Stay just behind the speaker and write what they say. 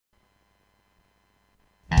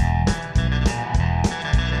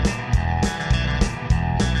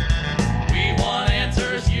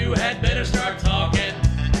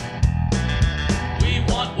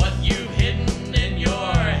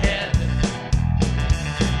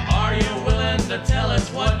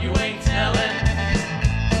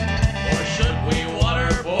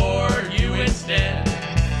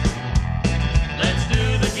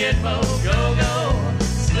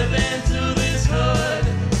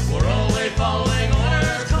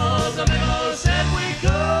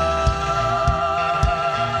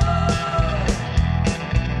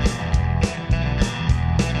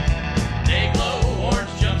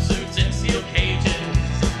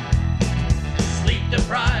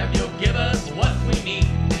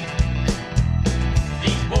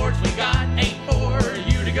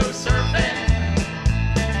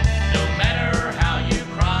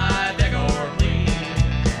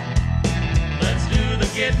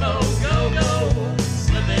Gitmo, go, go,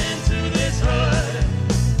 slip into this hood.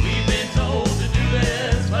 We've been told to do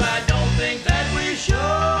this, but I don't think that we should.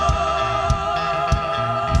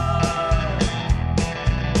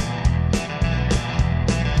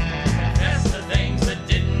 Confess the things that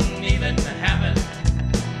didn't even happen.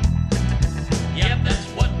 Yep, that's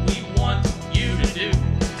what we want you to do.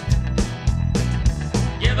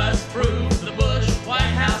 Give us proof the Bush White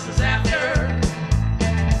House is after,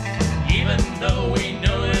 even though we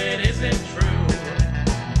know it isn't true.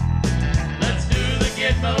 Let's do the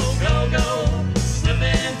Gitmo, go, go, slip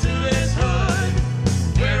into this hood.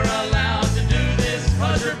 We're allowed to do this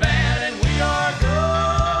 'cause you're bad and we are good.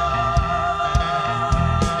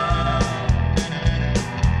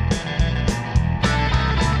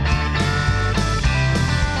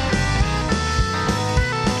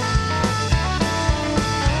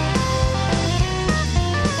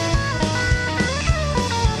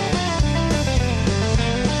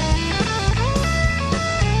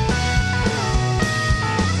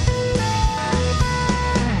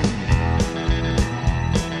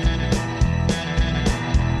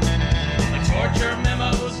 Torture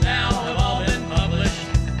memos now have all been published.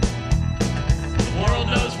 The world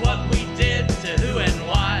knows what we did to who and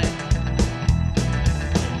why.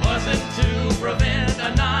 It wasn't to prevent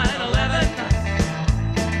a 9/11,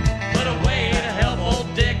 but a way to help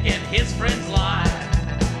old Dick and his friends lie.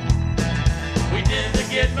 We did the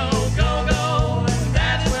Gitmo, go, go, and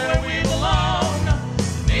that's where we belong.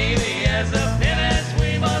 Maybe as a penance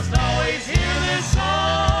we must always hear this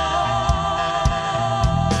song.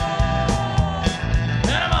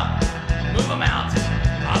 Move them out.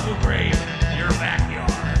 Abu Ghraib, your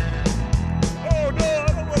backyard. Oh no,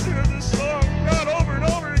 I don't want to hear this song. Not over and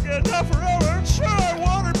over again, not forever. Sure, I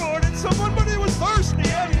waterboarded someone, but he was thirsty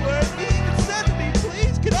anyway. He even said to me,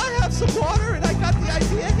 please, can I have some water? And I got the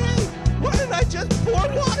idea, hey, why didn't I just pour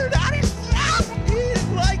water down his mouth? He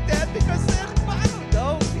didn't like that because then, I don't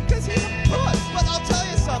know, because he's a puss. But I'll tell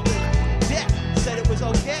you something. Dick said it was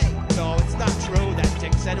okay. No, it's not true that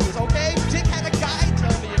Dick said it was okay. Dick had a guy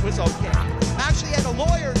tell me it was okay. Actually had a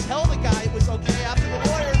lawyer tell the guy it was okay after the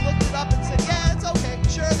lawyer looked it up and said, yeah, it's okay.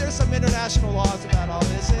 Sure, there's some international laws about all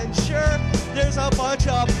this, and sure, there's a bunch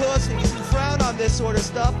of pussies who frown on this sort of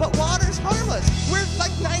stuff, but water's harmless. We're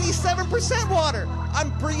like 97% water. I'm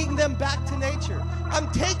bringing them back to nature. I'm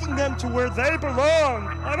taking them to where they belong.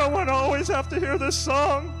 I don't want to always have to hear this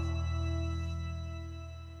song.